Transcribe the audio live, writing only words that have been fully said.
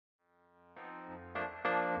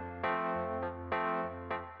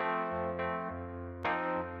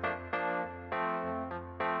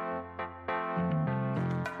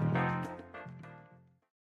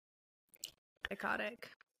psychotic.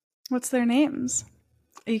 What's their names?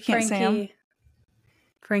 You can't say them.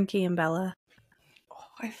 Frankie and Bella. Oh,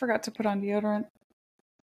 I forgot to put on deodorant.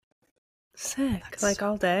 Sick. Like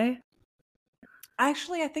all day?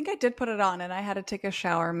 Actually, I think I did put it on and I had to take a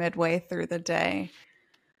shower midway through the day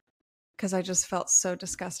because I just felt so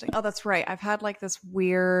disgusting. Oh, that's right. I've had like this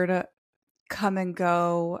weird come and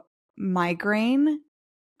go migraine.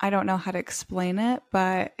 I don't know how to explain it,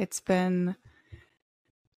 but it's been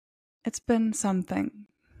something.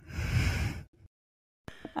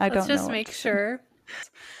 Let's just make sure.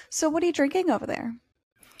 So what are you drinking over there?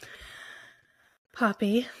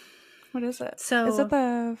 Poppy. What is it? So is it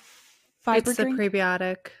the fiber drink? The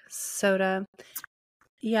prebiotic soda.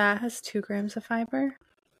 Yeah, it has 2 grams of fiber.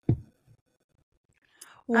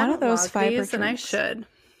 One of those fiber drinks. And I should.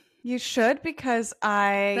 You should, because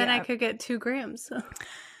then I could get 2 grams.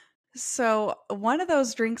 So one of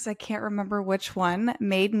those drinks, I can't remember which one,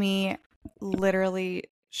 made me literally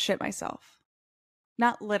shit myself.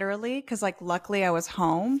 Not literally, because like luckily I was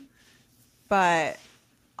home, but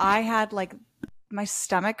I had like my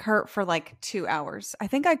stomach hurt for like 2 hours. I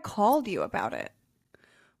think I called you about it.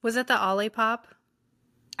 Was it the Olipop?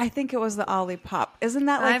 I think it was the Olipop. Isn't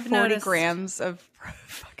that like 40 grams of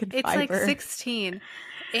fucking fiber? It's like 16.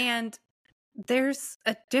 And there's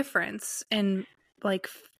a difference in like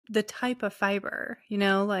the type of fiber, you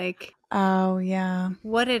know, like oh yeah,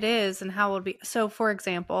 what it is and how it would be. So for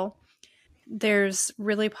example, there's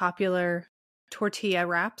really popular tortilla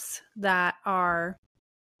wraps that are,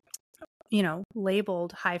 you know,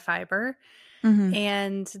 labeled high fiber,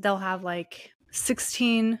 and they'll have like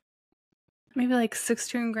 16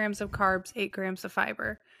 grams of carbs, 8 grams of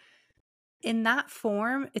fiber. In that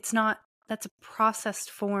form, that's a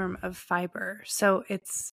processed form of fiber. So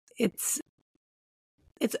it's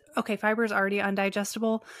okay, fiber is already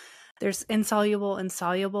undigestible. There's insoluble and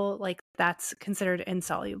soluble, like that's considered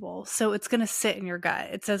insoluble. So it's going to sit in your gut.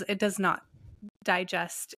 It says it does not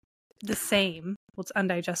digest the same. Well, it's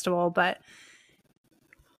undigestible, but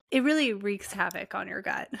it really wreaks havoc on your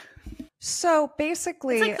gut. So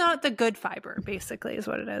basically, it's like not the good fiber, basically, is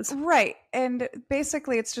what it is. Right. And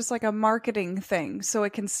basically, it's just like a marketing thing. So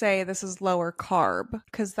it can say this is lower carb,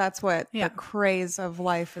 because that's what the craze of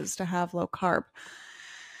life is, to have low carb.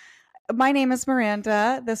 My name is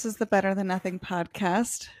Miranda. This is the Better Than Nothing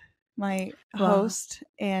podcast. My host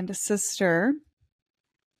and sister.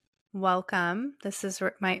 Welcome.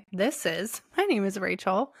 My name is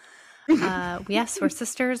Rachel. Yes, we're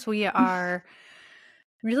sisters. We are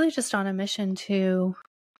really just on a mission to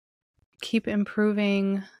keep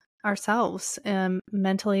improving ourselves,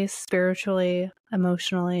 mentally, spiritually,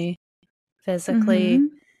 emotionally, physically.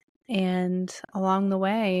 And along the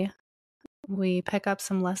way, we pick up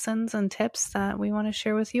some lessons and tips that we want to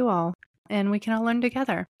share with you all, and we can all learn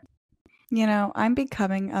together. You know, I'm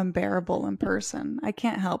becoming unbearable in person. I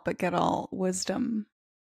can't help but get all wisdom.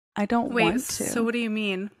 I don't want to. So what do you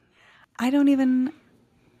mean? I don't even...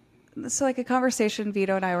 So like a conversation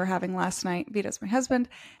Vito and I were having last night. Vito's my husband.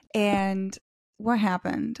 And what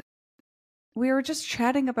happened? We were just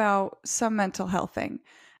chatting about some mental health thing.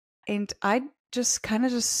 And I just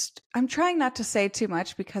I'm trying not to say too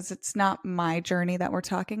much because it's not my journey that we're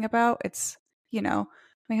talking about. It's, you know,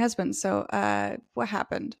 my husband. So what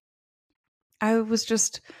happened? I was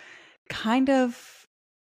just kind of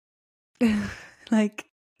like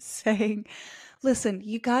saying, listen,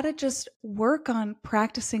 you got to just work on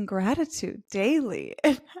practicing gratitude daily.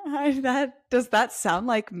 Does that sound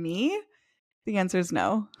like me? The answer is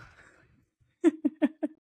no.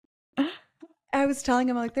 I was telling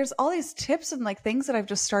him, like, there's all these tips and like things that I've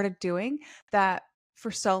just started doing that for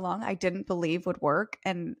so long I didn't believe would work,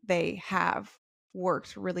 and they have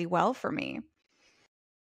worked really well for me.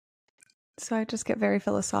 So I just get very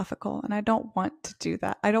philosophical, and I don't want to do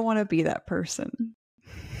that. I don't want to be that person.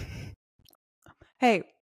 Hey,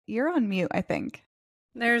 you're on mute, I think.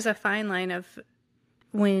 There's a fine line of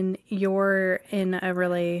when you're in a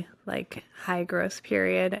really like high growth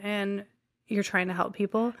period and you're trying to help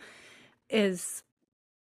people, is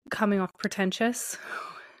coming off pretentious.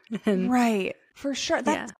 Right. For sure.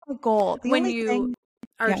 That's the goal. When you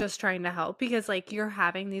are just trying to help, because like you're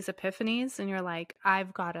having these epiphanies and you're like,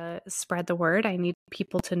 I've got to spread the word. I need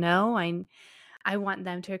people to know. I want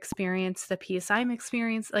them to experience the peace I'm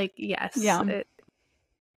experiencing. Like, yes.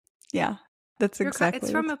 Yeah. That's exactly. It's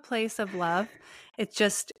from a place of love. It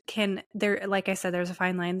just like I said, there's a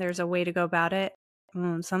fine line. There's a way to go about it.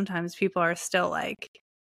 Sometimes people are still like,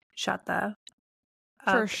 shut the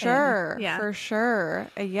for sure. For sure.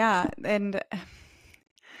 Yeah. And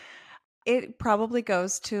it probably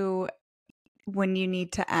goes to when you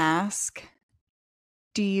need to ask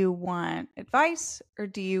do you want advice or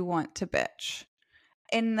do you want to bitch?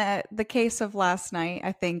 In the case of last night,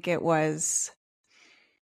 I think it was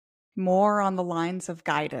more on the lines of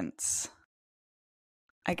guidance,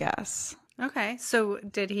 I guess. Okay. So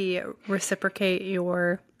did he reciprocate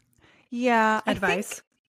your advice?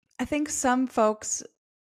 I think some folks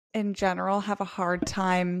in general have a hard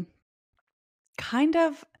time kind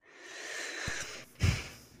of,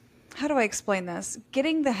 how do I explain this?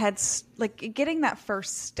 Getting that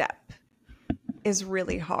first step is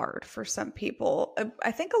really hard for some people.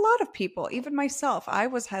 I think a lot of people, even myself,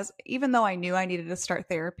 even though I knew I needed to start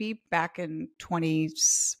therapy back in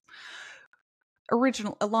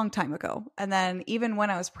a long time ago. And then even when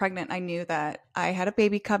I was pregnant, I knew that I had a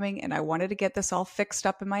baby coming and I wanted to get this all fixed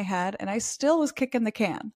up in my head, and I still was kicking the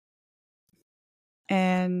can.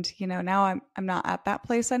 And, now I'm not at that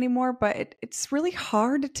place anymore, but it's really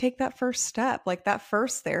hard to take that first step. Like that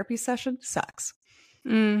first therapy session sucks.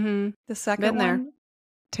 Mm-hmm. The second one,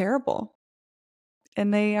 terrible.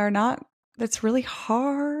 And it's really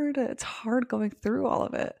hard. It's hard going through all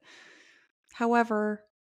of it. However,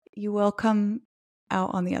 you will come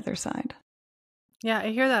out on the other side. Yeah,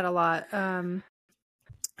 I hear that a lot. I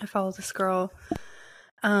follow this girl,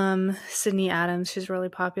 Sydney Adams. She's really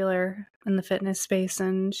popular in the fitness space,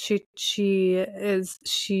 and she goes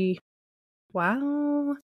to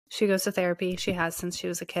therapy. She has since she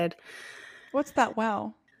was a kid. What's that?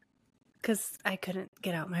 Wow. Because I couldn't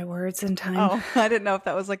get out my words in time. Oh, I didn't know if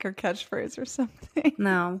that was like her catchphrase or something.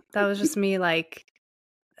 No, that was just me like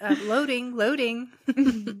loading.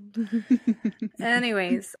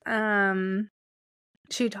 Anyways,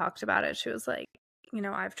 she talked about it. She was like,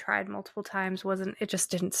 I've tried multiple times, it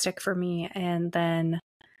just didn't stick for me. And then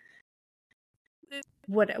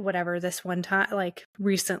whatever, this one time, like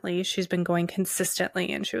recently, she's been going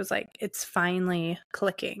consistently, and she was like, it's finally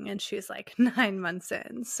clicking. And she's like 9 months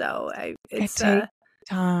in. So it takes time.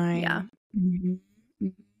 Yeah. Mm-hmm.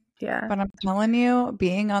 Yeah. But I'm telling you,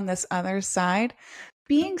 being on this other side,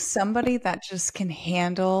 being somebody that just can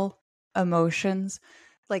handle emotions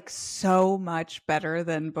like so much better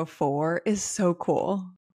than before is so cool.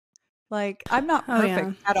 Like, I'm not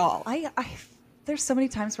perfect at all. There's so many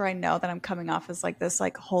times where I know that I'm coming off as like this,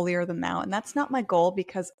 like holier than thou. And that's not my goal,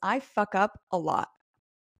 because I fuck up a lot.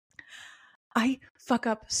 I fuck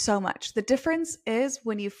up so much. The difference is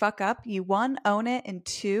when you fuck up, you 1, own it, and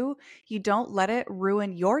 2, you don't let it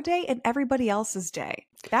ruin your day and everybody else's day.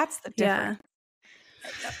 That's the difference.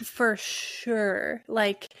 Yeah, for sure.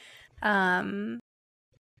 Like, I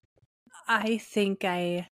think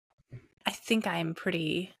I'm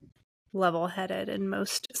pretty level-headed in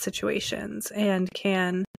most situations and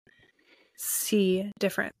can see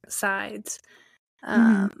different sides.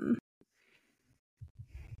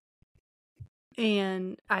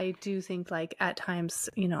 And I do think like at times,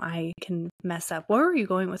 I can mess up. Where were you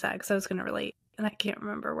going with that? Because I was going to relate, and I can't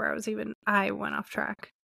remember where I went off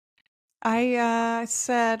track. I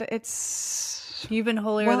said you've been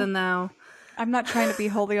holier than thou. I'm not trying to be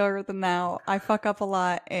holier than thou. I fuck up a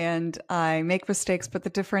lot and I make mistakes, but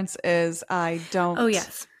the difference is I don't. Oh,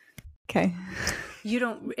 yes. Okay.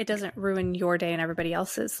 It doesn't ruin your day and everybody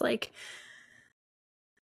else's. Like,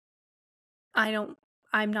 I'm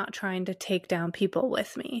not trying to take down people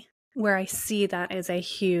with me, where I see that as a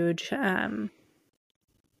huge, that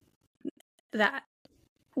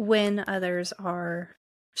when others are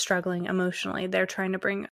struggling emotionally, they're trying to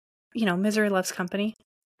bring, misery loves company.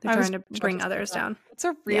 They're trying to bring others down. It's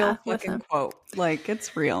a real fucking quote. Like,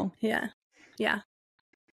 it's real. Yeah. Yeah.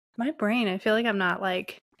 My brain, I feel like I'm not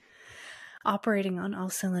like operating on all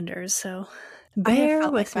cylinders. So bear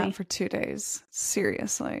with me. That for 2 days.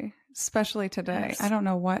 Seriously. Especially today. Yes. I don't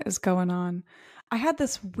know what is going on. I had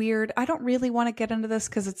this weird, I don't really want to get into this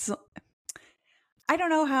because I don't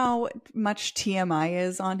know how much TMI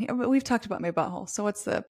is on here. But we've talked about my butthole. So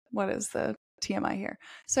what is the TMI here?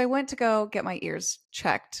 So I went to go get my ears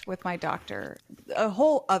checked with my doctor, a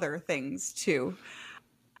whole other things too.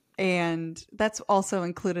 And that's also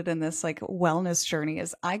included in this like wellness journey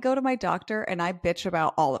is I go to my doctor and I bitch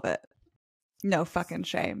about all of it. No fucking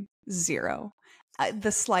shame. Zero.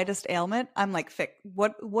 The slightest ailment, I'm like,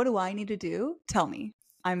 what do I need to do? Tell me.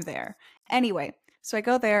 I'm there. Anyway, so I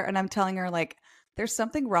go there and I'm telling her like, there's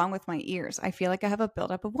something wrong with my ears. I feel like I have a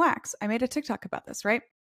buildup of wax. I made a TikTok about this, right?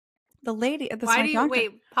 The lady at the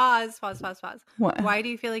pause. What? Why do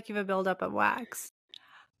you feel like you have a buildup of wax?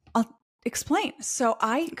 I'll explain. So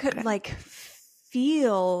I could like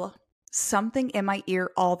feel something in my ear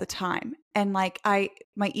all the time. And like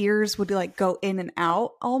my ears would like go in and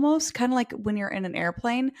out almost kind of like when you're in an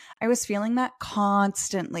airplane. I was feeling that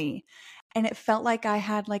constantly. And it felt like I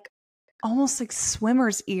had like almost like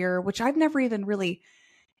swimmer's ear, which I've never even really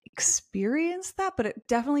experienced that, but it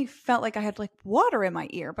definitely felt like I had like water in my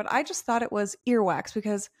ear. But I just thought it was earwax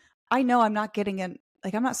because I know I'm not getting in,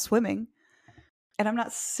 like I'm not swimming and I'm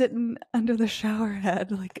not sitting under the shower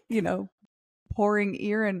head, like,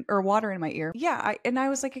 pouring water in my ear. Yeah, I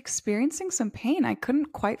was like experiencing some pain. I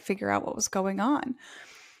couldn't quite figure out what was going on.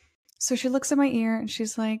 So she looks at my ear and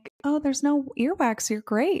she's like, "Oh, there's no earwax. You're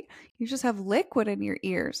great. You just have liquid in your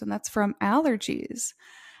ears, and that's from allergies."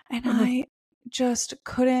 And I just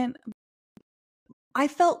couldn't. I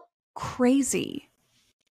felt crazy.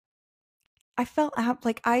 I felt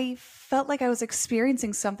like I was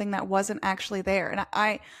experiencing something that wasn't actually there, and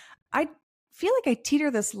I feel like I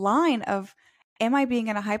teeter this line of, am I being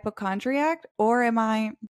in a hypochondriac or am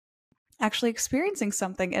I actually experiencing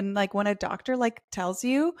something? And like when a doctor like tells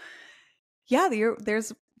you, yeah,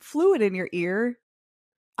 there's fluid in your ear,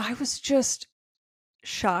 I was just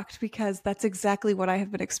shocked because that's exactly what I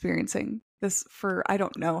have been experiencing this for I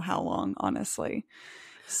don't know how long, honestly.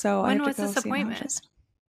 So I When have to was go this see an appointment? allergist.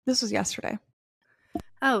 This was yesterday.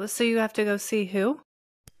 Oh, so you have to go see who?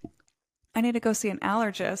 I need to go see an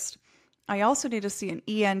allergist. I also need to see an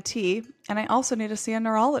ENT, and I also need to see a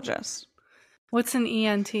neurologist. What's an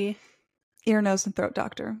ENT? Ear, nose, and throat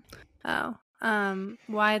doctor. Oh,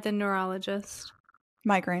 why the neurologist?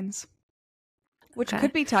 Migraines, which Okay.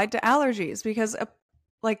 could be tied to allergies because,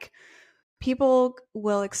 like, people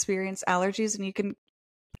will experience allergies and you can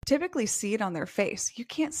typically see it on their face. You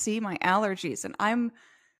can't see my allergies, and I'm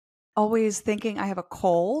always thinking I have a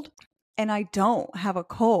cold, and I don't have a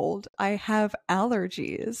cold. I have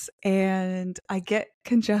allergies, and I get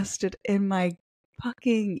congested in my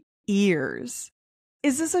fucking ears.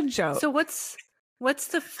 Is this a joke? So what's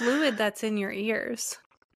the fluid that's in your ears?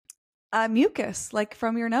 Mucus, like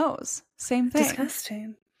from your nose. Same thing.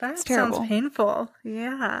 Disgusting. That It's sounds terrible. painful.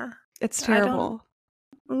 Yeah. It's terrible.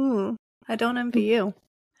 I don't envy you.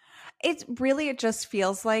 It just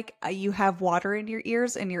feels like you have water in your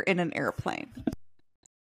ears and you're in an airplane.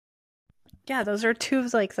 Yeah, those are two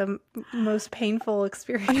of like the most painful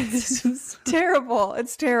experiences. It's terrible.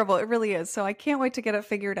 It's terrible. It really is. So I can't wait to get it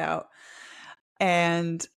figured out.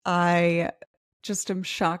 And I just am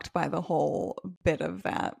shocked by the whole bit of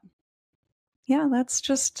that. Yeah, that's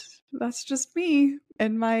just me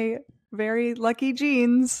and my very lucky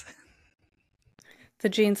genes. The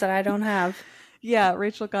genes that I don't have. Yeah,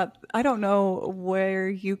 Rachel I don't know where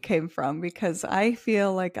you came from because I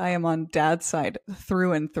feel like I am on dad's side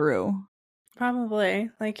through and through. Probably.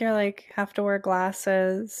 Like you're like have to wear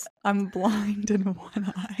glasses. I'm blind in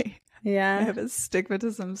one eye. Yeah. I have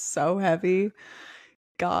astigmatism so heavy.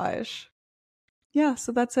 Gosh. Yeah,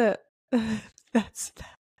 so that's it. That's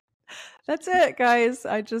it, guys.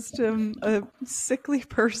 I just am a sickly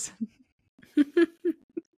person.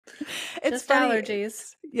 It's just funny.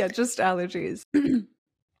 Allergies. Yeah, just allergies.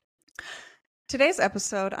 Today's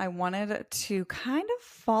episode, I wanted to kind of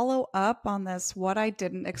follow up on this what I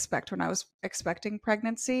didn't expect when I was expecting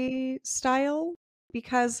pregnancy style,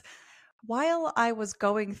 because while I was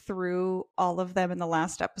going through all of them in the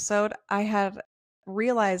last episode, I had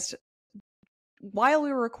realized while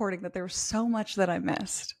we were recording that there was so much that I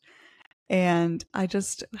missed. And I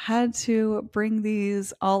just had to bring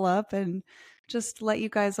these all up and just let you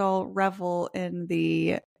guys all revel in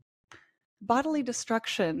the bodily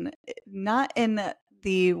destruction, not in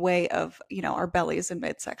the way of, our bellies and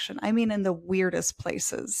midsection. I mean, in the weirdest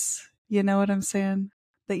places. You know what I'm saying?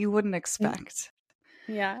 That you wouldn't expect.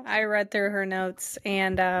 Yeah, I read through her notes,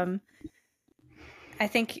 and I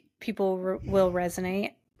think people will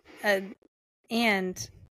resonate. And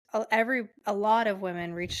a lot of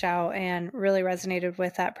women reached out and really resonated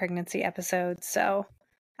with that pregnancy episode. So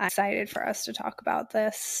I'm excited for us to talk about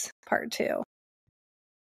this part 2.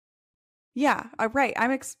 Yeah, right.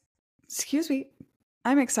 Excuse me.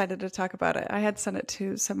 I'm excited to talk about it. I had sent it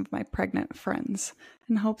to some of my pregnant friends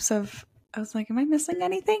in hopes of, I was like, am I missing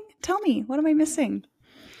anything? Tell me, what am I missing?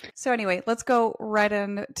 So anyway, let's go right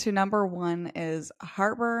into number 1 is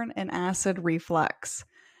heartburn and acid reflux.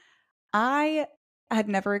 I had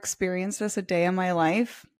never experienced this a day in my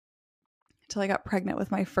life until I got pregnant with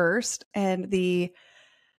my first, and the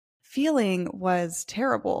feeling was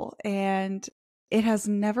terrible, and it has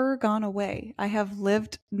never gone away. I have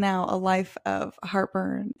lived now a life of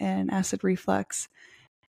heartburn and acid reflux,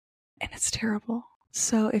 and it's terrible.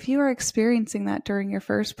 So if you are experiencing that during your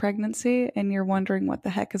first pregnancy and you're wondering what the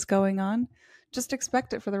heck is going on, just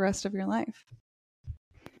expect it for the rest of your life.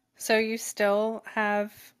 So you still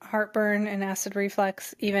have heartburn and acid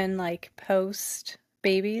reflux even like post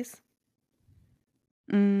babies?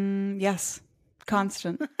 Yes.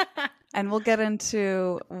 Constant. And we'll get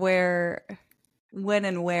into when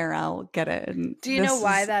and where I'll get it. And Do you know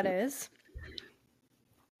why that is?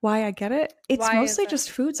 Why I get it? It's Why mostly is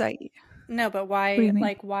just foods I eat. No, but why? What do you mean?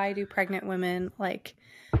 Like, why do pregnant women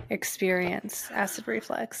experience acid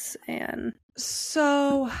reflux? And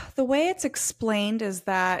so the way it's explained is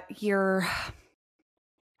that your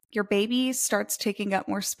baby starts taking up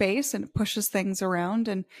more space and it pushes things around,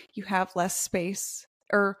 and you have less space,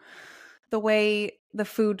 or the way the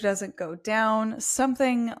food doesn't go down,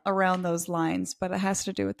 something around those lines, but it has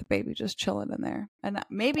to do with the baby just chilling in there. And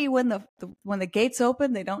maybe when the gates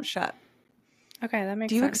open, they don't shut. Okay, that makes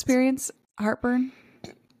sense. Do you experience heartburn?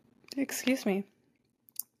 Excuse me.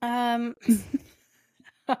 How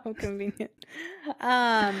convenient.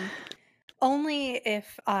 Only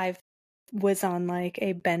if I was on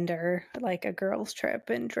a bender, a girls' trip,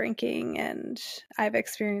 and drinking, and I've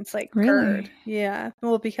experienced GERD. Yeah.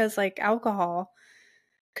 Well, because alcohol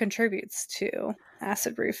contributes to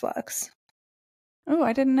acid reflux. Oh,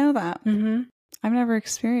 I didn't know that. Mm-hmm. I've never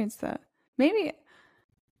experienced that. Maybe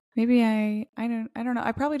I don't know.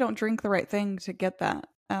 I probably don't drink the right thing to get that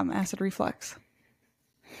acid reflux.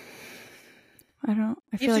 I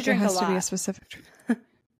feel like there has to be a specific.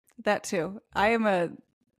 That too. I am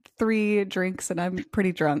 3 drinks and I'm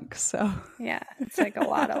pretty drunk. So yeah, it's a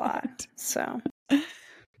lot.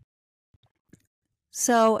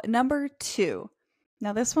 So number 2.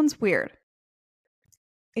 Now this one's weird.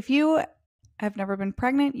 If you have never been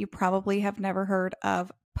pregnant, you probably have never heard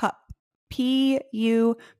of PUPP.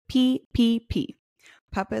 PUPPP.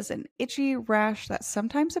 PUPP is an itchy rash that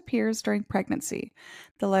sometimes appears during pregnancy.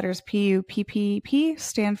 The letters PUPPP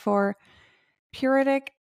stand for Puritic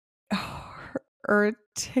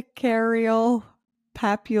Urticarial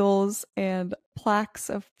Papules and Plaques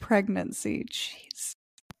of Pregnancy. Jeez.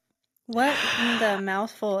 What in the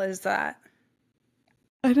mouthful is that?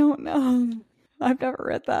 I don't know. I've never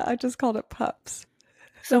read that. I just called it PUPPs.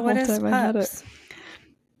 So what is PUPPs?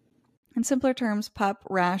 In simpler terms, PUPP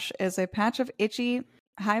rash is a patch of itchy,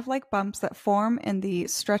 hive-like bumps that form in the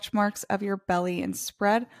stretch marks of your belly and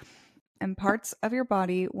spread in parts of your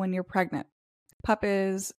body when you're pregnant. PUPP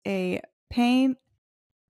is a pain,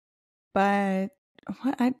 but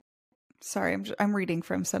I'm reading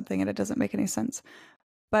from something and it doesn't make any sense.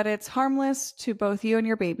 But it's harmless to both you and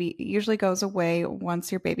your baby. It usually goes away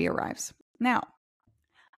once your baby arrives. Now,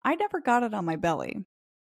 I never got it on my belly.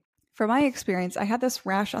 From my experience, I had this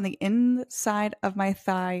rash on the inside of my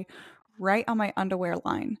thigh, right on my underwear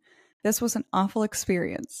line. This was an awful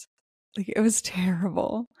experience. It was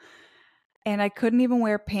terrible. And I couldn't even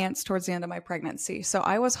wear pants towards the end of my pregnancy. So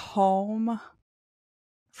I was home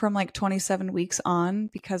from 27 weeks on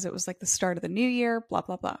because it was the start of the new year, blah,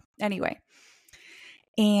 blah, blah. Anyway.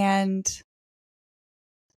 And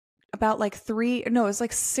about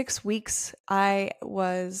 6 weeks, I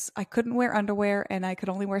couldn't wear underwear and I could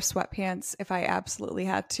only wear sweatpants if I absolutely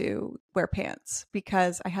had to wear pants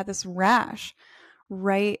because I had this rash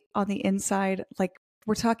right on the inside.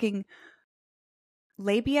 We're talking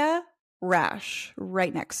labia rash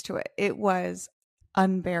right next to it. It was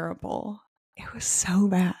unbearable. It was so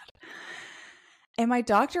bad. And my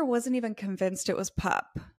doctor wasn't even convinced it was PUPP,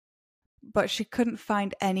 but she couldn't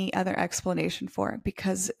find any other explanation for it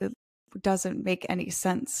because it doesn't make any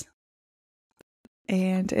sense.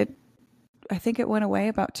 And I think it went away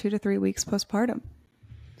about 2 to 3 weeks postpartum.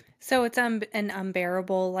 So it's an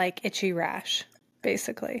unbearable, itchy rash,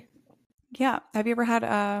 basically. Yeah. Have you ever had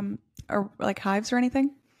hives or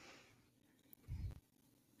anything?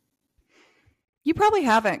 You probably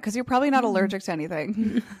haven't because you're probably not allergic to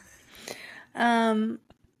anything. Not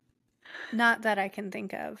that I can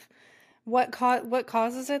think of. What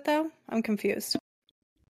causes it though? I'm confused.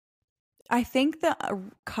 I think the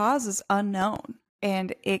cause is unknown,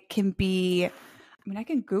 and it can be. I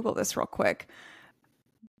can Google this real quick,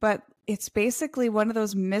 but it's basically one of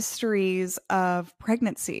those mysteries of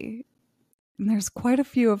pregnancy. And there's quite a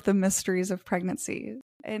few of the mysteries of pregnancy,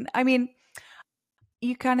 and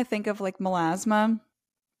you kind of think of melasma,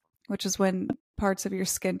 which is when parts of your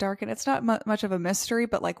skin darken. It's not much of a mystery,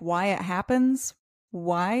 but why it happens,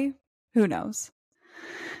 why? Who knows?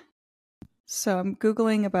 So I'm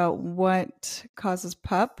Googling about what causes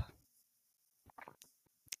PUPP.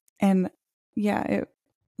 And yeah,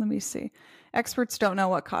 let me see. Experts don't know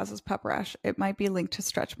what causes PUPP rash. It might be linked to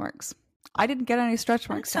stretch marks. I didn't get any stretch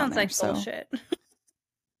marks. That sounds like bullshit.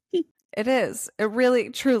 It is. It really,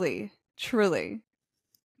 truly.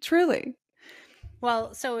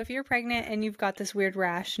 Well, so if you're pregnant and you've got this weird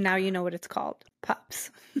rash, now you know what it's called. PUPPs.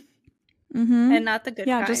 Mm-hmm. And not the good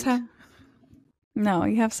kind. No,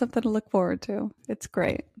 you have something to look forward to. It's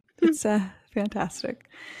great. It's fantastic.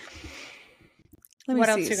 Let me What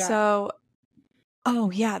else see. you got? So,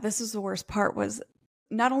 oh yeah, this is the worst part was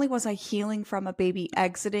not only was I healing from a baby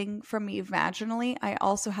exiting from me vaginally, I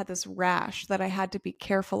also had this rash that I had to be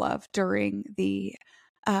careful of during the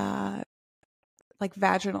uh like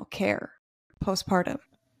vaginal care postpartum.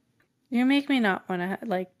 You make me not want to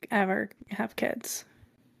like ever have kids.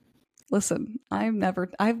 Listen, I've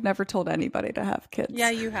never told anybody to have kids. Yeah,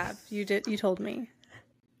 you have. You did. You told me.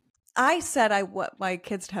 I said I want my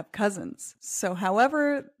kids to have cousins. So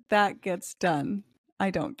however that gets done,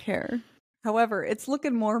 I don't care. However, it's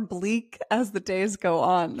looking more bleak as the days go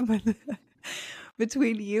on with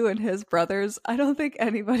between you and his brothers. I don't think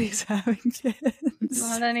anybody's having kids.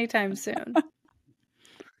 Not anytime soon.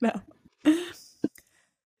 No.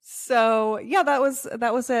 So yeah, that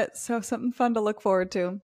was it. So something fun to look forward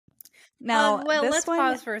to. Now, well, this let's one,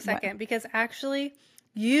 pause for a second because actually,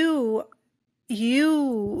 you,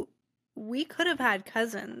 we could have had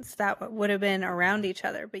cousins that would have been around each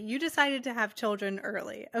other, but you decided to have children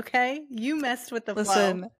early. Okay, you messed with the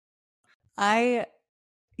listen, flow. I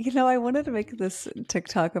wanted to make this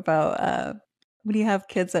TikTok about when you have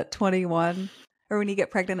kids at 21 or when you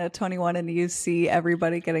get pregnant at 21 and you see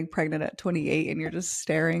everybody getting pregnant at 28 and you're just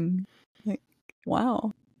staring like,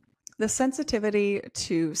 wow. The sensitivity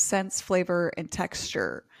to sense, flavor, and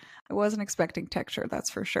texture. I wasn't expecting texture, that's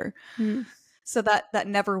for sure. Mm. So that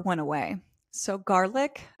never went away. So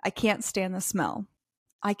garlic, I can't stand the smell.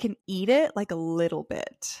 I can eat it like a little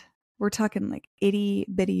bit. We're talking like itty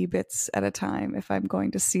bitty bits at a time. If I'm going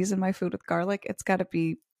to season my food with garlic, it's got to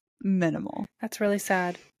be minimal. That's really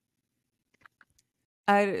sad.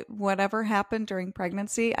 Whatever happened during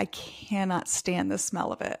pregnancy, I cannot stand the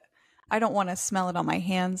smell of it. I don't want to smell it on my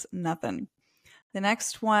hands, nothing. The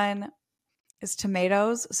next one is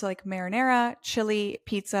tomatoes. So like marinara, chili,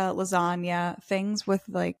 pizza, lasagna, things with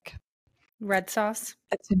like red sauce.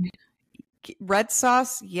 Red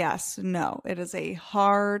sauce, yes. No. It is a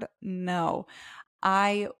hard no.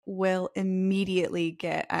 I will immediately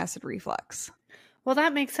get acid reflux. Well,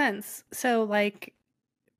 that makes sense. So like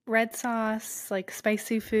red sauce, like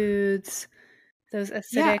spicy foods, those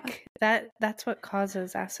acidic, that's what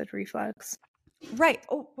causes acid reflux. Right.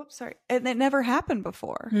 Oh, whoops, sorry. And it never happened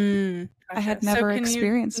before. Gotcha. I had never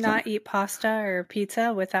experienced you not eat pasta or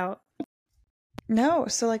pizza without? No.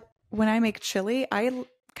 So like when I make chili, I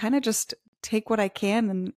kind of just take what I can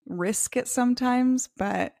and risk it sometimes,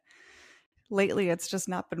 but lately it's just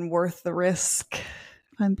not been worth the risk,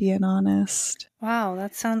 if I'm being honest. Wow,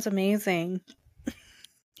 that sounds amazing.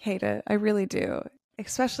 Hate it. I really do.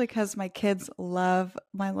 Especially because my kids love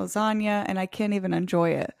my lasagna and I can't even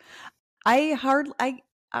enjoy it. I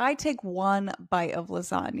take one bite of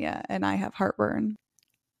lasagna and I have heartburn.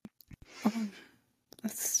 Oh,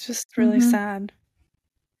 that's just really sad.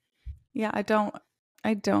 Yeah, I don't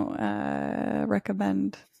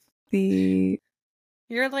recommend the.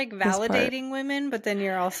 You're like validating women, but then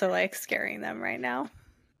you're also like scaring them right now.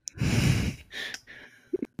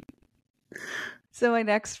 So my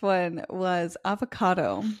next one was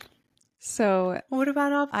avocado. So what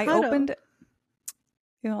about avocado? I opened.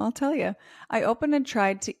 I'll tell you. I opened and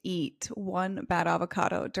tried to eat one bad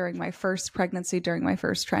avocado during my first pregnancy, during my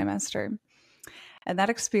first trimester. And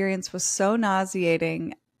that experience was so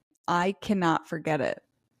nauseating, I cannot forget it.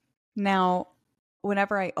 Now,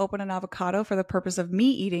 whenever I open an avocado for the purpose of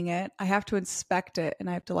me eating it, I have to inspect it and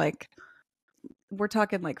I have to we're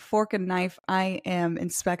talking like fork and knife. I am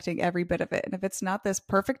inspecting every bit of it. And if it's not this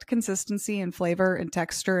perfect consistency and flavor and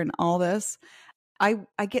texture and all this, I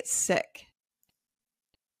get sick.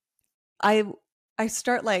 I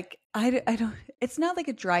start I don't, it's not like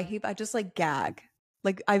a dry heave. I just gag.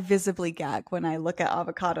 Like I visibly gag when I look at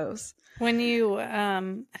avocados. When you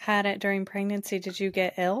had it during pregnancy, did you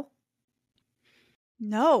get ill?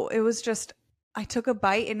 No, it was just, I took a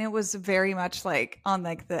bite and it was very much on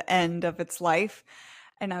the end of its life.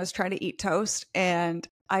 And I was trying to eat toast and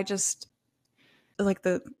I just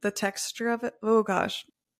the texture of it. Oh gosh,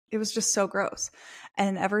 it was just so gross.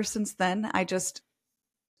 And ever since then, I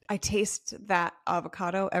taste that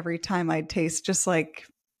avocado every time I taste just a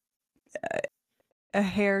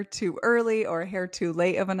hair too early or a hair too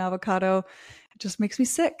late of an avocado. It just makes me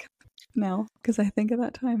sick now because I think of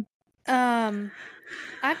that time.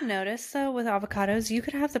 I've noticed though with avocados, you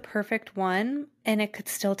could have the perfect one and it could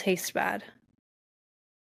still taste bad.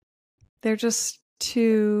 They're just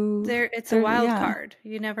too. It's a wild card.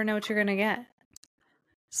 You never know what you're gonna get.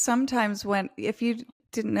 Sometimes if you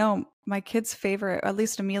didn't know, my kid's favorite, at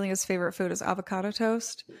least Amelia's favorite food is avocado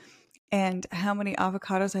toast. And how many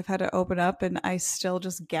avocados I've had to open up and I still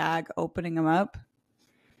just gag opening them up.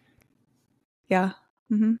 Yeah.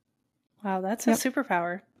 Mm-hmm. Wow, that's a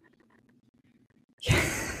superpower.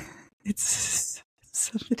 It's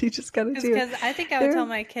something you just gotta do. Because I think I would tell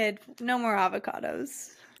my kid, no more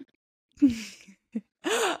avocados.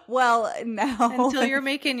 Well, now until you're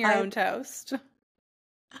making your own toast.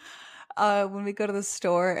 When we go to the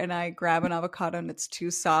store and I grab an avocado and it's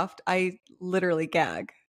too soft, I literally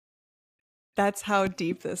gag. That's how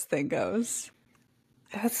deep this thing goes.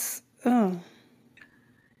 That's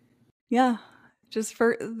yeah, just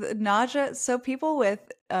for the nausea. So people with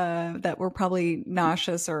that were probably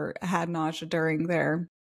nauseous or had nausea during their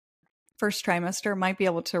first trimester might be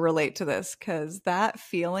able to relate to this, because that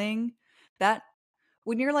feeling, that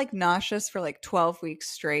when you're like nauseous for like 12 weeks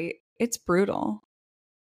straight, it's brutal.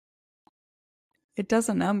 It does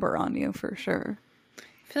a number on you for sure.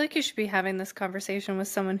 I feel like you should be having this conversation with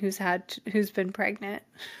someone who's been pregnant,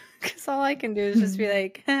 because all I can do is just be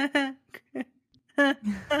like,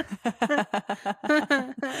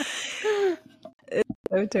 it's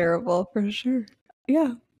so terrible for sure.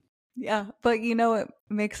 Yeah, but you know what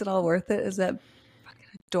makes it all worth it is that fucking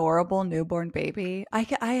adorable newborn baby. I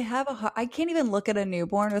can't even look at a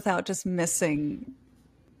newborn without just missing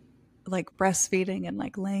like breastfeeding and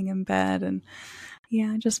like laying in bed, and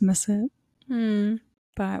yeah, I just miss it.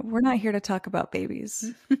 But we're not here to talk about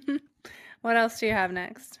babies. What else do you have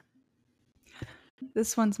next?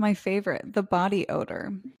 This one's my favorite, the body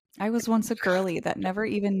odor. I was once a girly that never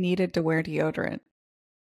even needed to wear deodorant.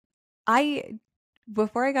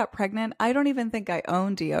 Before I got pregnant, I don't even think I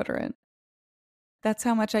owned deodorant. That's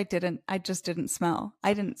how much I just didn't smell.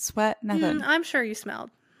 I didn't sweat, nothing. I'm sure you smelled.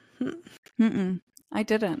 I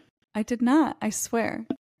didn't. I did not, I swear.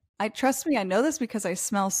 Trust me, I know this because I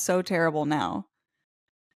smell so terrible now.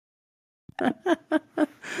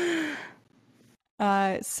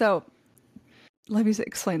 So let me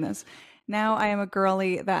explain this. Now I am a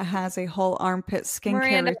girly that has a whole armpit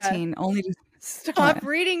skincare routine. Only to stop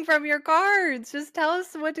reading from your cards. Just tell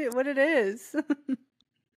us what it is.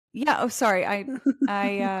 Yeah. Oh, sorry.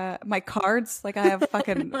 I my cards, like I have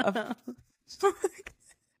fucking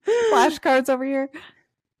flashcards over here.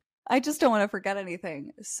 I just don't want to forget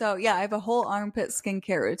anything. So yeah, I have a whole armpit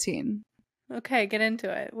skincare routine. Okay, get into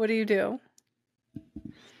it. What do you do?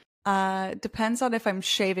 Depends on if I'm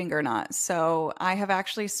shaving or not. So I have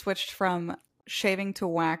actually switched from shaving to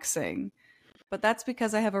waxing, but that's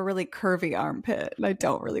because I have a really curvy armpit and I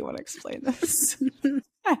don't really want to explain this.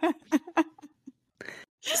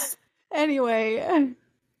 Anyway,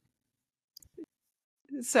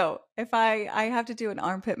 so if I have to do an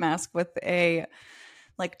armpit mask with a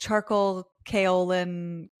like charcoal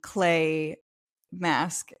kaolin clay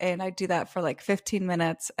mask, and I do that for like 15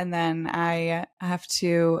 minutes, and then I have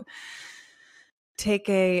to take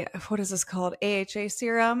what is this called, AHA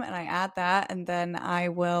serum, and I add that, and then I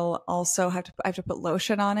will also I have to put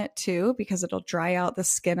lotion on it too, because it'll dry out the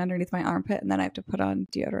skin underneath my armpit, and then I have to put on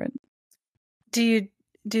deodorant. Do you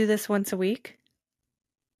do this once a week?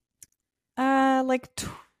 Like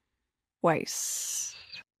twice.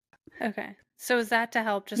 Okay, so is that to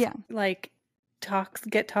help just like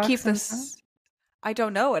get toxins keep this? I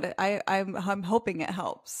don't know it. I'm hoping it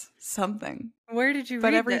helps something. Where did you read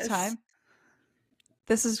But every this? time,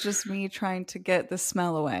 this is just me trying to get the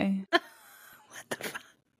smell away. What the fuck?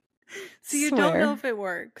 So you don't know if it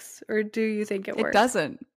works, or do you think it works? It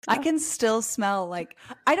doesn't. Oh. I can still smell like,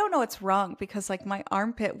 I don't know what's wrong, because like my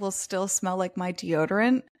armpit will still smell like my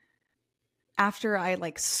deodorant after I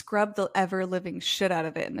like scrub the ever living shit out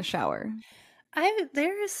of it in the shower.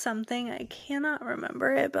 There is something, I cannot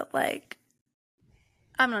remember it, but like,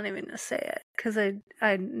 I'm not even gonna say it because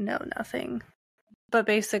I know nothing. But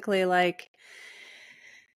basically, like,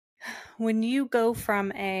 when you go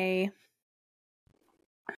from a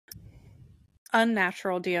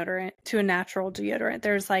unnatural deodorant to a natural deodorant,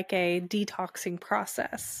 there's like a detoxing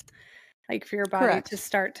process, like for your body to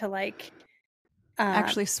start to like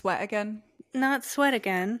actually sweat again. Not sweat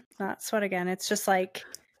again. It's just like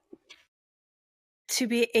to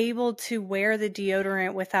be able to wear the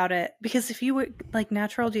deodorant without it, because if you were like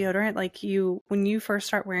natural deodorant, like when you first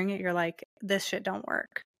start wearing it, you're like, this shit don't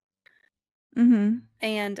work.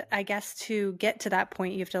 And I guess to get to that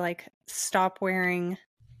point, you have to like stop wearing,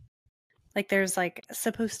 like there's like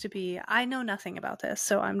supposed to be, I know nothing about this,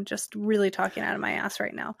 so I'm just really talking out of my ass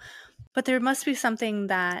right now, but there must be something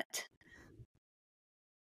that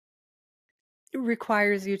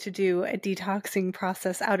requires you to do a detoxing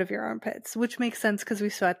process out of your armpits, which makes sense because we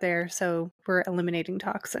sweat there, so we're eliminating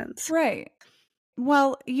toxins. Right.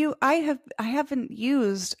 Well, I haven't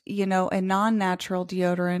used, a non-natural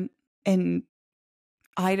deodorant in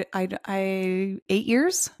 8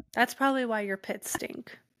 years. That's probably why your pits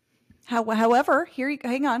stink. However,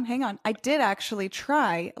 hang on. I did actually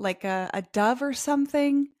try like a Dove or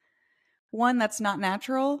something, one that's not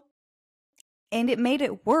natural, and it made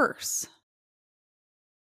it worse.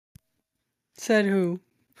 Said who?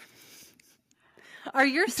 Are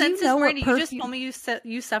your senses, Miranda? You just told me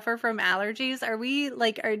you suffer from allergies. Are we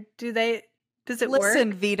like? Does it work?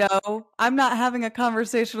 Listen, Vito, I'm not having a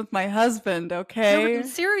conversation with my husband, okay? No, but I'm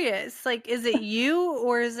serious. Like, is it you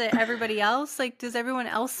or is it everybody else? Like, does everyone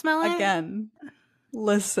else smell it? Again,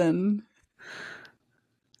 listen.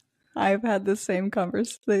 I've had the same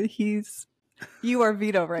conversation. You are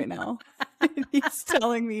Vito right now. He's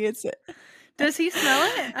telling me it's it. Does he smell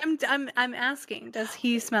it? I'm asking. Does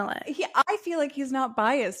he smell it? I feel like he's not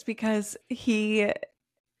biased because he's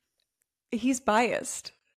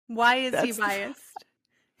biased. Why is he biased?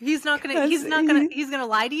 He's gonna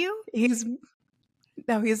lie to you? He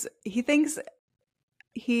thinks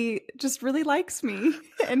he just really likes me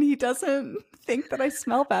and he doesn't think that I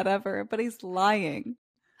smell bad ever, but he's lying.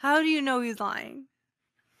 How do you know he's lying?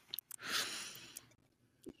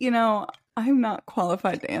 You know, I'm not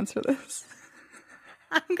qualified to answer this.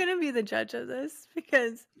 I'm going to be the judge of this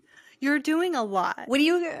because you're doing a lot. What do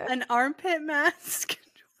you... An armpit mask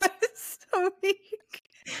was so weak.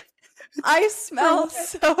 I smell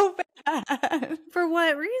so bad. For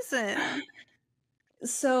what reason?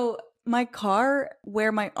 So my car,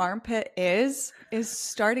 where my armpit is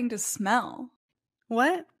starting to smell.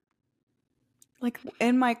 What? Like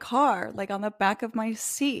in my car, like on the back of my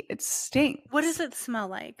seat. It stinks. What does it smell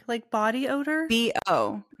like? Like body odor?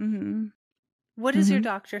 BO. Mm-hmm. What does your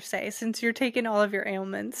doctor say since you're taking all of your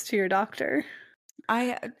ailments to your doctor?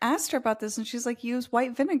 I asked her about this and she's like, use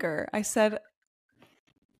white vinegar. I said,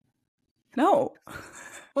 no.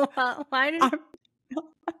 Well, why did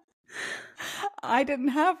I didn't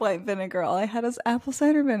have white vinegar. All I had is apple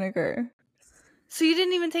cider vinegar. So you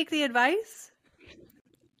didn't even take the advice?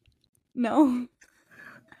 No.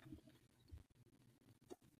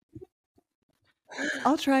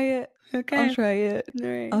 I'll try it. Okay. I'll try it. All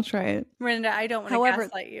right. I'll try it. Miranda, I don't want to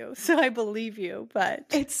gaslight you, so I believe you, but...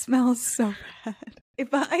 It smells so bad.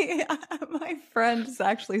 My friends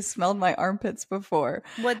actually smelled my armpits before.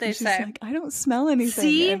 What'd they say? She's like, I don't smell anything.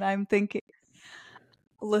 See? And I'm thinking,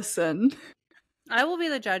 listen. I will be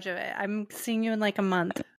the judge of it. I'm seeing you in like a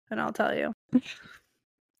month, and I'll tell you.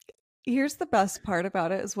 Here's the best part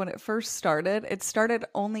about it is when it started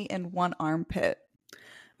only in one armpit.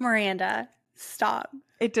 Miranda, stop.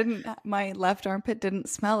 My left armpit didn't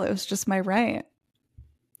smell. It was just my right.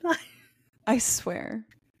 I swear.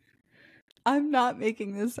 I'm not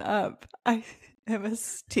making this up. I am a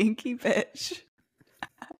stinky bitch.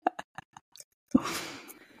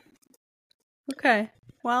 Okay.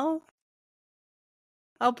 Well,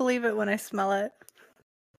 I'll believe it when I smell it.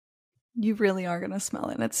 You really are going to smell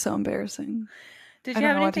it. It's so embarrassing. Did you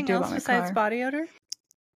have anything else besides body odor?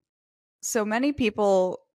 So many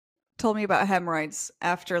people told me about hemorrhoids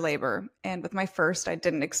after labor. And with my first, I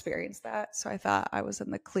didn't experience that. So I thought I was in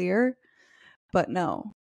the clear. But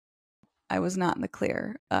no, I was not in the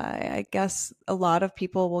clear. I guess a lot of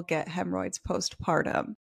people will get hemorrhoids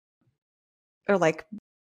postpartum. Or like,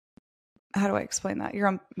 how do I explain that? You're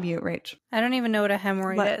on mute, Rach. I don't even know what a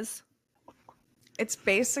hemorrhoid is. It's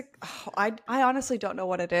basic. I honestly don't know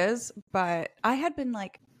what it is, but I had been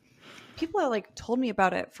like, people had like told me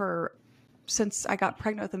about it since I got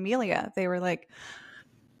pregnant with Amelia. They were like,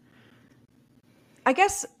 I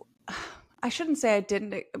guess I shouldn't say I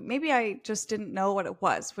didn't. Maybe I just didn't know what it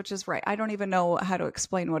was, which is right. I don't even know how to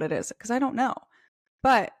explain what it is because I don't know.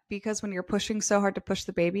 But because when you're pushing so hard to push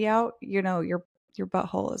the baby out, you know, your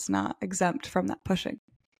butthole is not exempt from that pushing.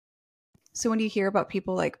 So when you hear about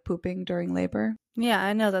people like pooping during labor. Yeah,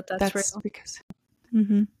 I know that's real. Because,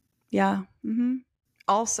 yeah. Mm-hmm.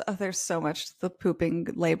 Also, there's so much to the pooping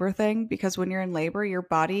labor thing because when you're in labor, your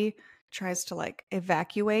body tries to like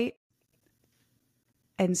evacuate.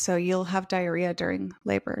 And so you'll have diarrhea during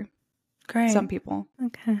labor. Great. Some people.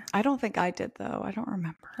 Okay. I don't think I did though. I don't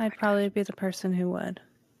remember. I'd probably be the person who would.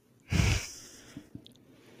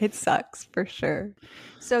 It sucks for sure.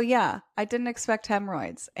 So yeah, I didn't expect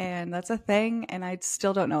hemorrhoids and that's a thing and I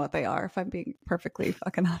still don't know what they are if I'm being perfectly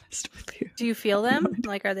fucking honest with you. Do you feel them?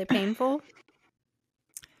 Like, are they painful?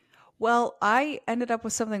 Well, I ended up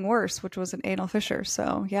with something worse, which was an anal fissure.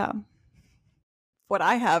 So yeah, what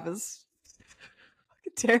I have is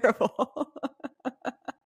fucking terrible.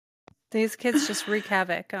 These kids just wreak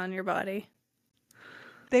havoc on your body.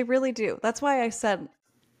 They really do. That's why I said,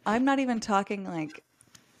 I'm not even talking like,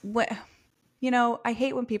 what, you know, I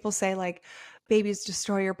hate when people say like babies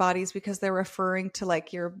destroy your bodies because they're referring to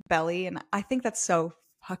like your belly. And I think that's so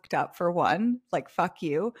fucked up for one, like, fuck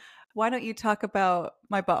you. Why don't you talk about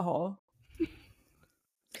my butthole?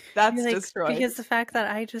 That's You're like, destroyed. because the fact that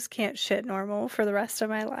I just can't shit normal for the rest of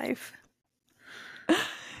my life.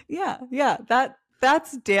 Yeah. That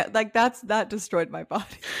destroyed my body.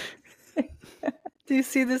 Do you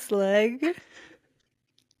see this leg?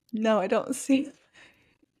 No, I don't see.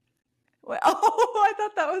 Oh, I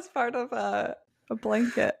thought that was part of a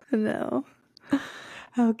blanket. No.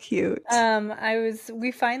 How cute.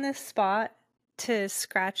 We find this spot to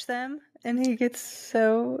scratch them, and he gets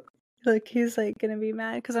so like he's like gonna be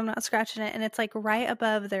mad because I'm not scratching it, and it's like right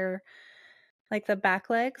above their like the back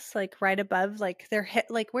legs, like right above like their hip,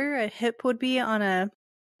 like where a hip would be on a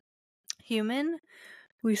human.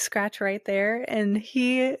 We scratch right there, and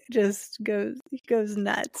he goes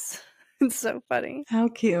nuts. It's so funny. How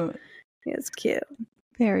cute. It's cute.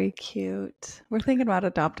 Very cute. We're thinking about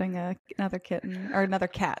adopting another kitten or another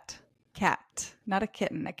cat. Cat, not a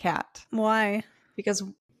kitten, a cat. Why? Because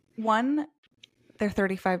one, they're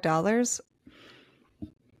 $35.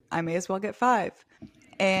 I may as well get 5.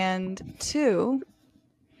 And 2,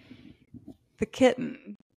 the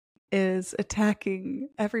kitten is attacking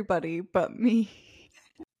everybody but me.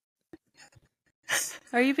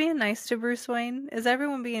 Are you being nice to Bruce Wayne? Is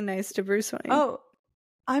everyone being nice to Bruce Wayne? Oh,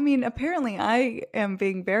 I mean, apparently I am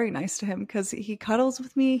being very nice to him because he cuddles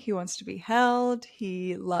with me. He wants to be held.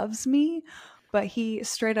 He loves me, but he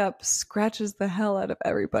straight up scratches the hell out of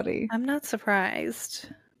everybody. I'm not surprised.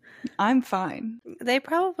 I'm fine. They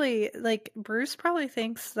probably, like, Bruce probably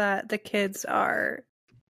thinks that the kids are,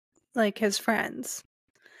 like, his friends.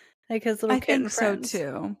 Like, his little kitten friends. I think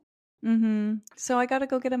so, too. So I gotta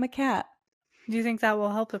go get him a cat. Do you think that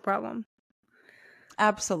will help the problem?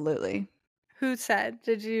 Absolutely. Who said?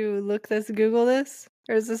 Did you Google this?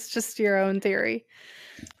 Or is this just your own theory?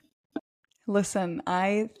 Listen,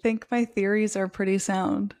 I think my theories are pretty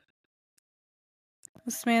sound.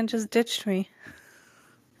 This man just ditched me.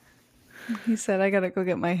 He said, I gotta go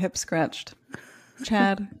get my hip scratched.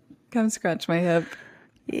 Chad, come scratch my hip.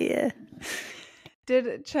 Yeah.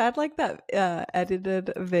 Did Chad like that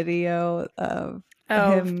edited video of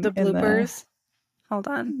him the bloopers? Hold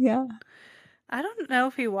on. Yeah. I don't know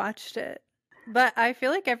if he watched it, but I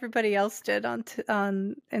feel like everybody else did on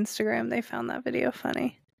Instagram. They found that video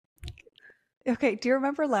funny. Okay, do you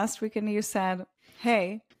remember last weekend you said,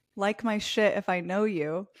 hey, like my shit if I know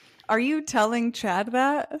you? Are you telling Chad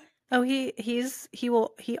that? Oh, he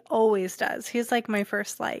always does. He's like my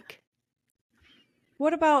first like.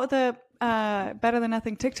 What about the Better Than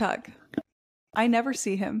Nothing TikTok? I never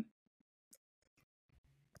see him.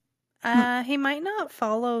 He might not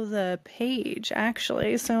follow the page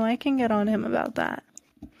actually, so I can get on him about that.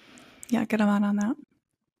 Yeah, get him on that.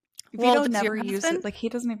 Well, Vito never uses it. Like, he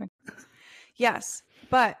doesn't even. Yes,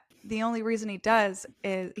 but the only reason he does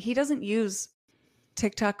is he doesn't use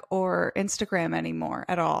TikTok or Instagram anymore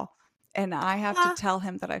at all. And I have to tell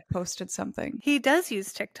him that I've posted something. He does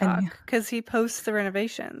use TikTok because he posts the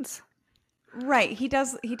renovations. Right. He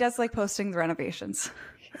does like posting the renovations.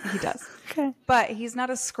 He does. Okay. But he's not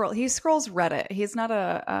a scroll. He scrolls Reddit. He's not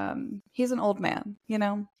he's an old man, you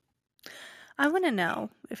know? I want to know,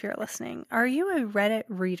 if you're listening, are you a Reddit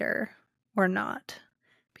reader or not?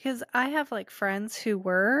 Because I have like friends who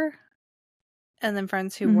were and then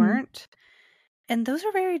friends who weren't. And those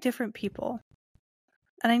are very different people.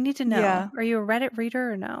 And I need to know, are you a Reddit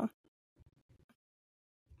reader or no?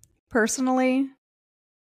 Personally,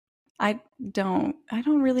 I don't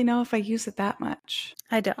really know if I use it that much.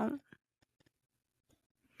 I don't.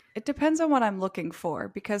 It depends on what I'm looking for,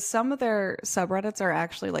 because some of their subreddits are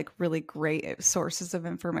actually like really great sources of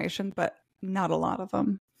information, but not a lot of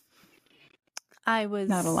them. I was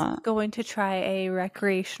going to try a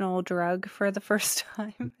recreational drug for the first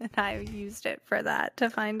time, and I used it for that to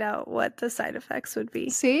find out what the side effects would be.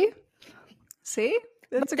 See?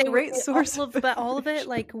 That's a great source. But all of it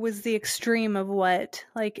like was the extreme of what,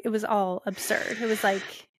 like, it was all absurd. It was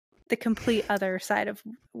like the complete other side of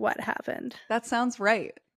what happened. That sounds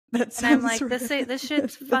right. And I'm like, this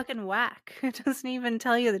shit's fucking whack. It doesn't even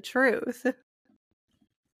tell you the truth.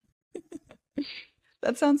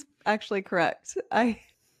 That sounds actually correct.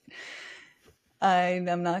 I'm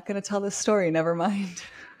not going to tell this story. Never mind.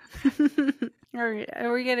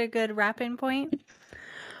 Are we get a good wrapping point?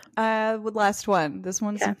 Last one. This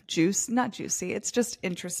one's not juicy. It's just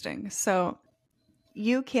interesting. So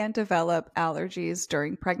you can develop allergies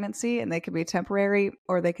during pregnancy, and they can be temporary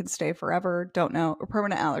or they can stay forever. Don't know. Or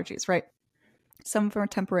permanent allergies, right? Some of them are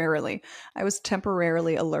temporarily. I was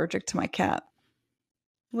temporarily allergic to my cat.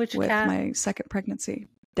 Which with cat? My second pregnancy,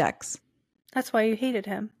 Dex. That's why you hated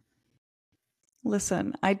him.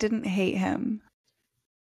 Listen, I didn't hate him.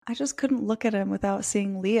 I just couldn't look at him without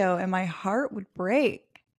seeing Leo, and my heart would break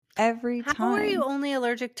every time. How are you only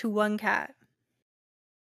allergic to one cat?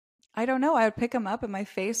 I don't know. I would pick him up and my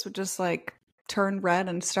face would just like turn red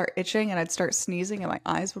and start itching, and I'd start sneezing and my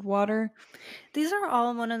eyes would water. These are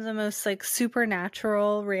all one of the most like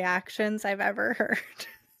supernatural reactions I've ever heard.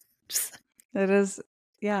 It is,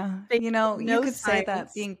 yeah. You know, you could say that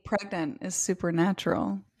science. being pregnant is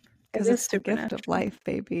supernatural because It it's is the gift of supernatural. life,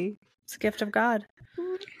 baby. It's a gift of God.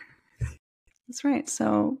 That's right.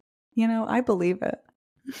 So, you know, I believe it.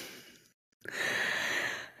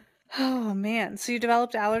 Oh man. So you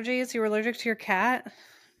developed allergies? You were allergic to your cat?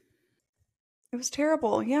 It was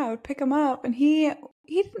terrible. Yeah, I would pick him up, and he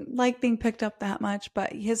didn't like being picked up that much,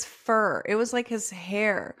 but his fur, it was like his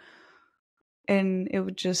hair, and it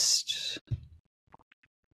would just.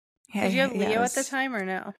 Did you have yeah, it Leo at the was- time or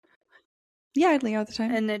no? Yeah, I had Leo at the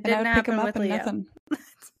time, And it I didn't would pick him happen up with and Leo. nothing.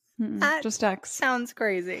 That Just X. sounds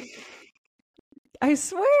crazy. I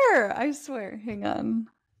swear. Hang on.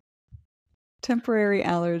 Temporary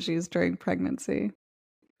allergies during pregnancy.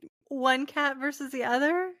 One cat versus the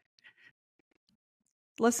other?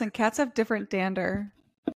 Listen, cats have different dander.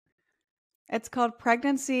 It's called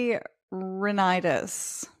pregnancy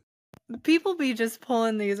rhinitis. People be just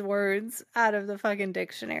pulling these words out of the fucking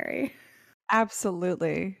dictionary.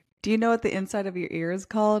 Absolutely. Do you know what the inside of your ear is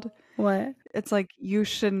called? What? It's like you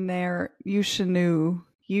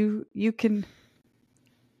can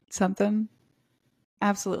something.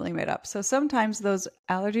 Absolutely made up. So sometimes those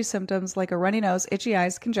allergy symptoms like a runny nose, itchy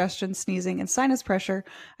eyes, congestion, sneezing, and sinus pressure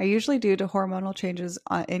are usually due to hormonal changes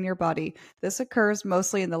in your body. This occurs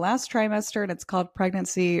mostly in the last trimester, and it's called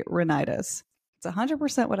pregnancy rhinitis. It's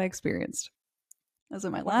 100% what I experienced. It was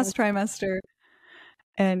in my last trimester.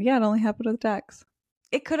 And yeah, it only happened with Dex.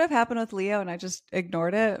 It could have happened with Leo, and I just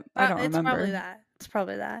ignored it. I don't remember. It's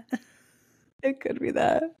probably that. It could be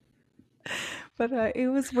that. But it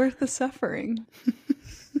was worth the suffering.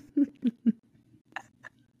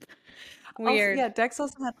 Weird. Also, yeah, Dex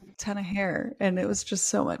also had a ton of hair, and it was just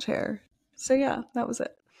so much hair. So yeah, that was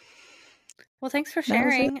it. Well, thanks for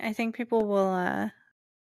sharing. I think people will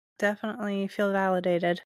definitely feel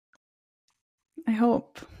validated. I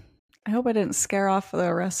hope I didn't scare off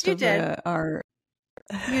the rest You of did. our.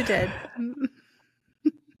 You did.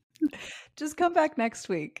 Just come back next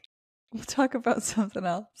week. We'll talk about something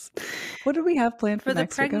else. What do we have planned for the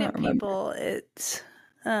next week? I don't pregnant remember.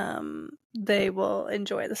 people, they will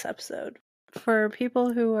enjoy this episode. For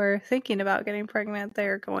people who are thinking about getting pregnant,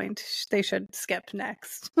 they should skip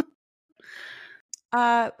next.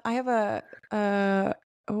 I have a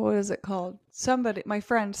what is it called? Somebody, my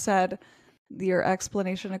friend said your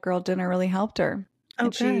explanation at girl dinner really helped her. Oh,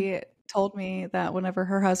 And she told me that whenever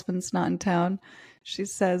her husband's not in town, she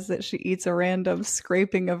says that she eats a random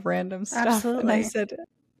scraping of random stuff. Absolutely. And I said,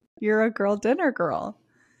 you're a girl dinner girl.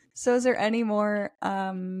 So is there any more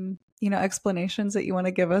explanations that you want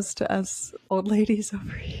to give us to us old ladies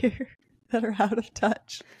over here that are out of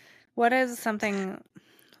touch? What is something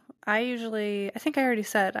I think I already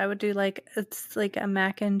said I would do, like it's like a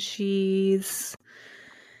mac and cheese,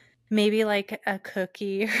 maybe like a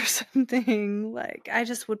cookie or something. Like I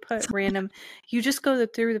just would put random, you just go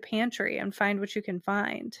through the pantry and find what you can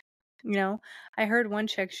find. You know, I heard one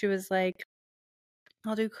chick, she was like,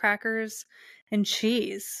 I'll do crackers and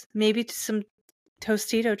cheese, maybe some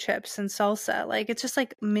Tostito chips and salsa. Like it's just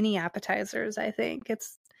like mini appetizers. I think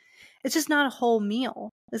it's just not a whole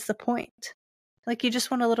meal is the point. Like you just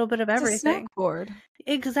want a little bit of everything. It's a snack board.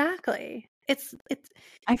 Exactly. It's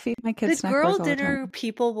I feed my kids the snack girl boards all the dinner time.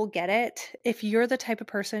 people will get it. If you're the type of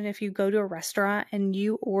person, if you go to a restaurant and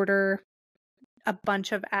you order a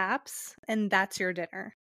bunch of apps and that's your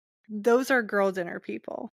dinner, those are girl dinner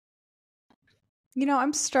people. You know,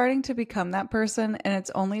 I'm starting to become that person, and it's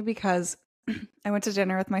only because I went to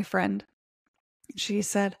dinner with my friend. She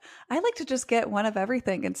said, I like to just get one of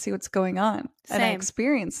everything and see what's going on. And I Same.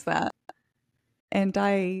 experienced that. And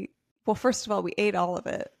well, first of all, we ate all of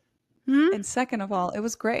it. And second of all, it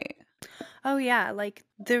was great. Oh yeah, like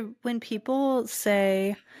when people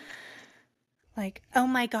say like, "Oh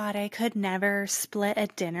my god, I could never split a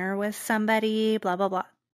dinner with somebody," blah blah blah.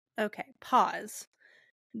 Okay, pause.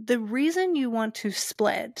 The reason you want to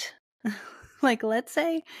split, like let's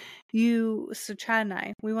say so Chad and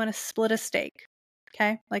I, we want to split a steak,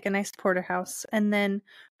 okay? Like a nice porterhouse, and then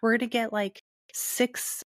we're going to get like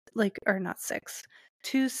 6, like, or not 6,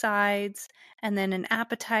 2 sides and then an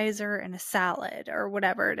appetizer and a salad or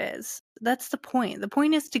whatever it is. That's the point. The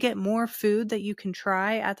point is to get more food that you can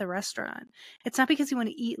try at the restaurant. It's not because you want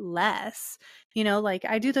to eat less. You know, like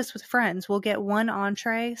I do this with friends. We'll get one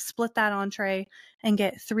entree, split that entree, and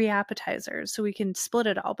get 3 appetizers so we can split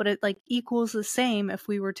it all. But it like equals the same if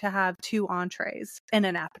we were to have 2 entrees and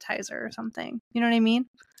an appetizer or something. You know what I mean?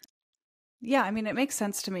 Yeah, I mean, it makes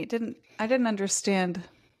sense to me. I didn't understand.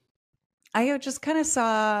 I just kind of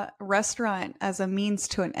saw restaurant as a means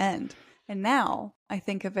to an end. And now I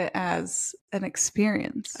think of it as an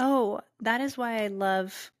experience. Oh, that is why I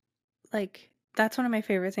love, like, that's one of my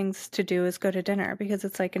favorite things to do is go to dinner because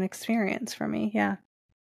it's like an experience for me. Yeah.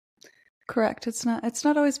 Correct. It's not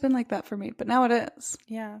always been like that for me, but now it is.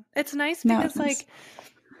 Yeah. It's nice Now because, it is. like,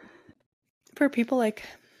 for people like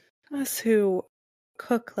us who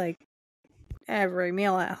cook, like, every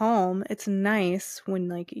meal at home, it's nice when,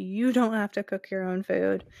 like, you don't have to cook your own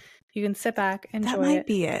food. You can sit back, enjoy That might it.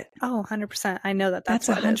 be it. Oh, 100%. I know that's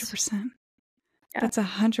what it is. 100%. Yeah. That's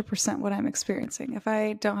 100% what I'm experiencing. If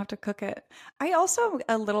I don't have to cook it. I also am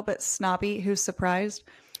a little bit snobby who's surprised.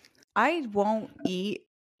 I won't eat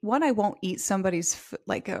somebody's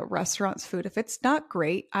like a restaurant's food. If it's not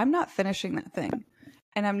great, I'm not finishing that thing.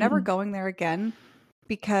 And I'm never going there again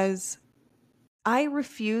because I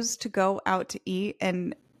refuse to go out to eat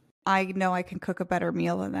and I know I can cook a better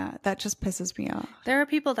meal than that. That just pisses me off. There are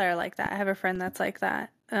people that are like that. I have a friend that's like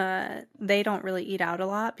that. They don't really eat out a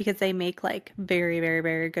lot because they make like very, very,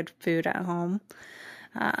 very good food at home.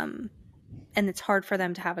 And it's hard for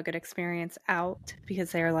them to have a good experience out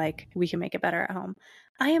because they're like, we can make it better at home.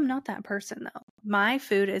 I am not that person though. My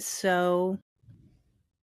food is so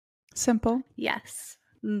simple. Yes,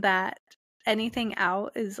 that anything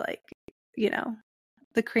out is like, you know,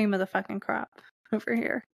 the cream of the fucking crop over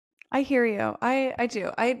here. I hear you. I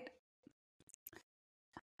do. I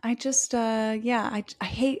just I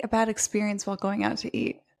hate a bad experience while going out to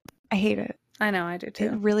eat. I hate it. I know, I do too.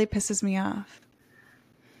 It really pisses me off.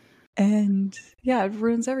 And yeah, it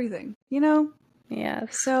ruins everything, you know? Yeah.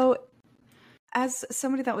 So as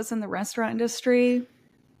somebody that was in the restaurant industry,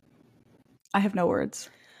 I have no words.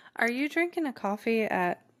 Are you drinking a coffee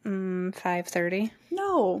at 5:30?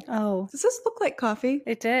 No. Oh. Does this look like coffee?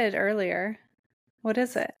 It did earlier. What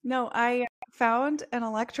is it? No, I found an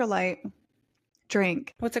electrolyte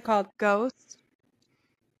drink. What's it called? Ghost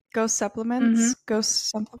supplements. Ghost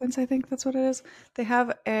supplements, I think that's what it is. They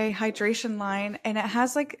have a hydration line and it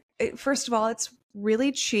has like, first of all, it's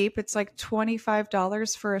really cheap. It's like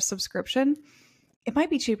 $25 for a subscription. It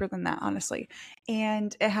might be cheaper than that, honestly.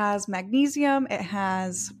 And it has magnesium. It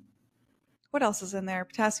has, what else is in there?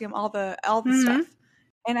 Potassium, all the stuff.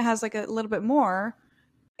 And it has like a little bit more.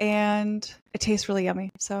 And it tastes really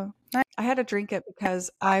yummy. So I had to drink it because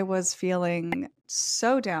I was feeling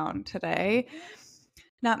so down today.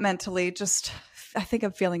 Not mentally, just I think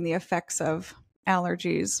I'm feeling the effects of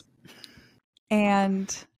allergies.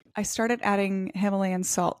 And I started adding Himalayan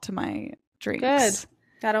salt to my drinks. Good.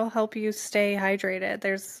 That'll help you stay hydrated.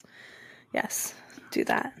 Yes, do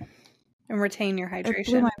that. And retain your hydration. It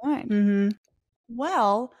blew my mind.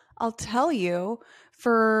 Well, I'll tell you,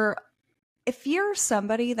 if you're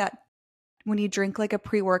somebody that when you drink like a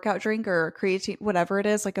pre-workout drink or a creatine, whatever it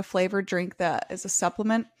is, like a flavored drink that is a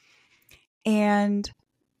supplement, and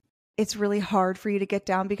it's really hard for you to get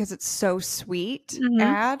down because it's so sweet,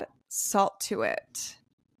 add salt to it.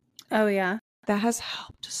 Oh, yeah. That has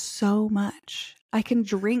helped so much. I can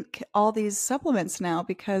drink all these supplements now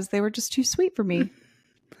because they were just too sweet for me.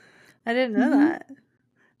 I didn't know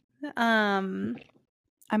that.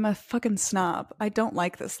 I'm a fucking snob. I don't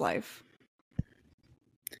like this life.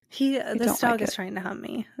 This dog is trying to hump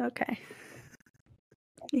me. Okay.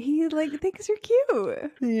 He thinks you're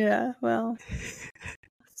cute. Yeah, well.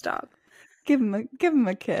 Stop. Give him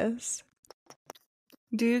a kiss.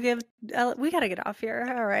 Do you give we gotta get off here.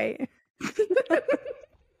 All right.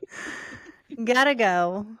 Gotta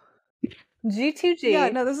go. G2G. Yeah,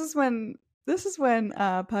 no, this is when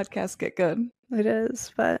podcasts get good. It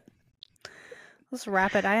is, but let's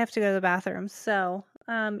wrap it. I have to go to the bathroom. So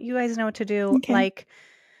you guys know what to do. Okay. Like,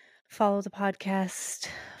 follow the podcast,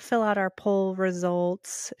 fill out our poll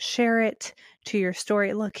results, share it to your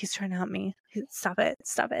story. Look, he's trying to help me. Stop it.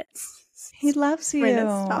 He loves you.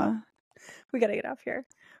 Stop. We gotta get off here.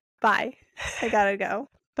 Bye. I gotta go.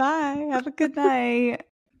 Bye. Have a good night.